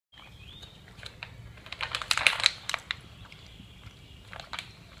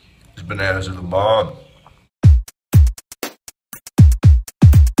Bananas are the bomb.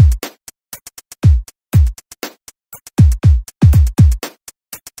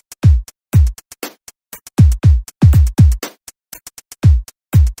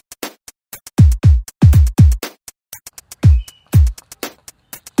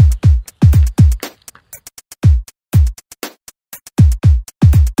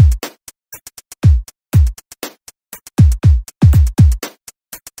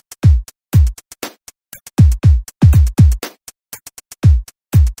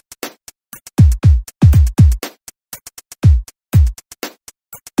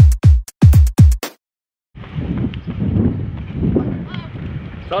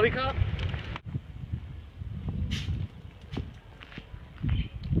 Sorry, cop.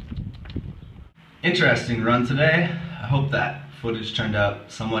 Interesting run today. I hope that footage turned out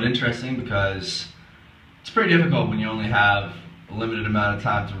somewhat interesting because it's pretty difficult when you only have a limited amount of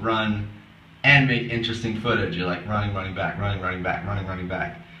time to run and make interesting footage. You're like running, running back, running, running back, running, running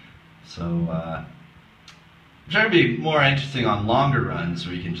back. So I'm trying to be more interesting on longer runs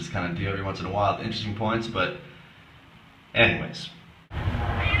where you can just kind of do every once in a while at interesting points, but anyways.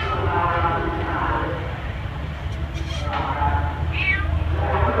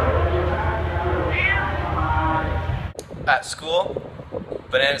 At school,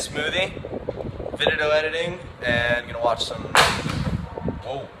 banana smoothie, video editing, and gonna watch some,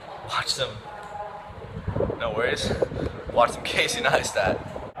 no worries, watch some Casey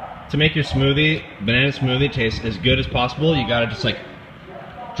Neistat. To make your smoothie, banana smoothie taste as good as possible, you gotta just like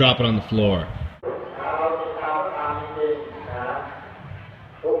drop it on the floor.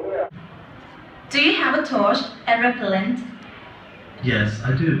 Do you have a torch and repellent? Yes,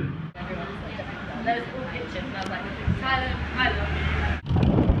 I do. Those all pictures, and I was like, Thailand, I love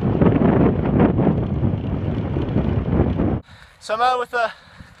it. So I'm out with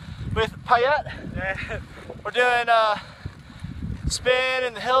Payet. Yeah. We're doing a spin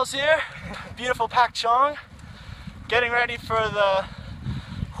in the hills here. Beautiful Pak Chong. Getting ready for the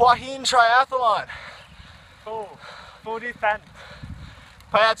Hua Hin Triathlon. Full distance.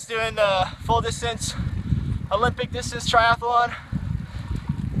 Payet's doing the full distance, Olympic distance triathlon.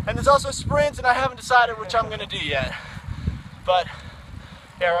 And there's also a sprint, and I haven't decided which I'm gonna do yet. But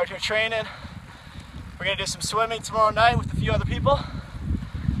yeah, we're out here training. We're gonna do some swimming tomorrow night with a few other people.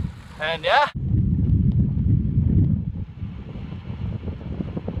 And yeah.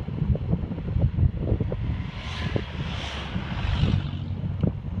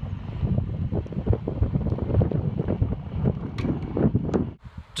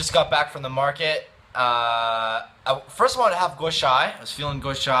 Just got back from the market. I first wanted to have gua shy. I was feeling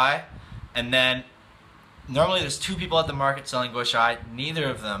gua shy, and then normally there's two people at the market selling gua shy. Neither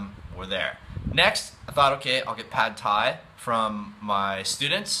of them were there. Next, I thought, okay, I'll get pad thai from my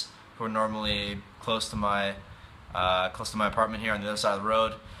students who are normally close to my apartment here on the other side of the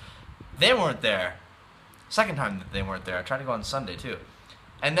road. They weren't there. Second time that they weren't there. I tried to go on Sunday too.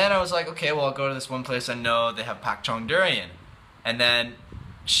 And then I was like, okay, well, I'll go to this one place I know they have pak chong durian, and then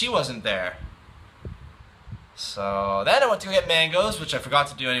she wasn't there. So then I went to get mangoes, which I forgot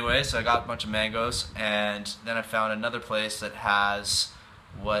to do anyway, so I got a bunch of mangoes, and then I found another place that has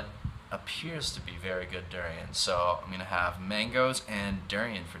what appears to be very good durian. So I'm gonna have mangoes and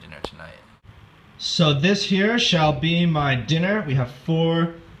durian for dinner tonight. So this here shall be my dinner. We have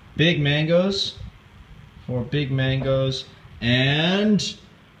 4 big mangoes. 4 big mangoes, and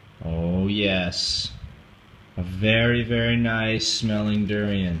oh yes, a very, very nice smelling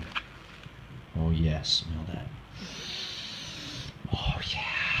durian. Oh yes, smell that. Oh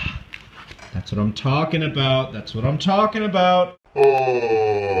yeah. That's what I'm talking about. That's what I'm talking about. Oh,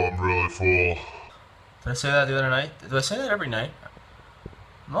 I'm really full. Did I say that the other night? Do I say that every night?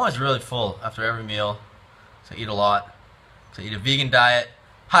 I'm always really full after every meal. So I eat a lot. So I eat a vegan diet.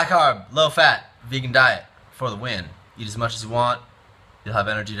 High carb, low fat, vegan diet for the win. Eat as much as you want. You'll have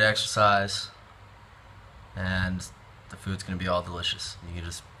energy to exercise. And the food's gonna be all delicious. You can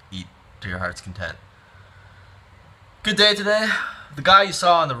just eat to your heart's content. Good day today. The guy you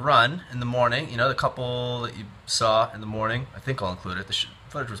saw on the run in the morning, you know, the couple that you saw in the morning, I think I'll include it. The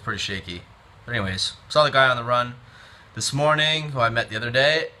footage was pretty shaky. But anyways, saw the guy on the run this morning who I met the other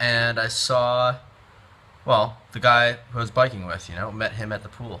day, and I saw, well, the guy who I was biking with, you know, met him at the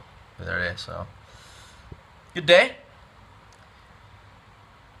pool the other day, so. Good day.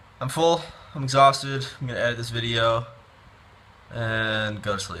 I'm full, I'm exhausted, I'm gonna edit this video and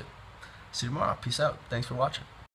go to sleep. See you tomorrow. Peace out. Thanks for watching.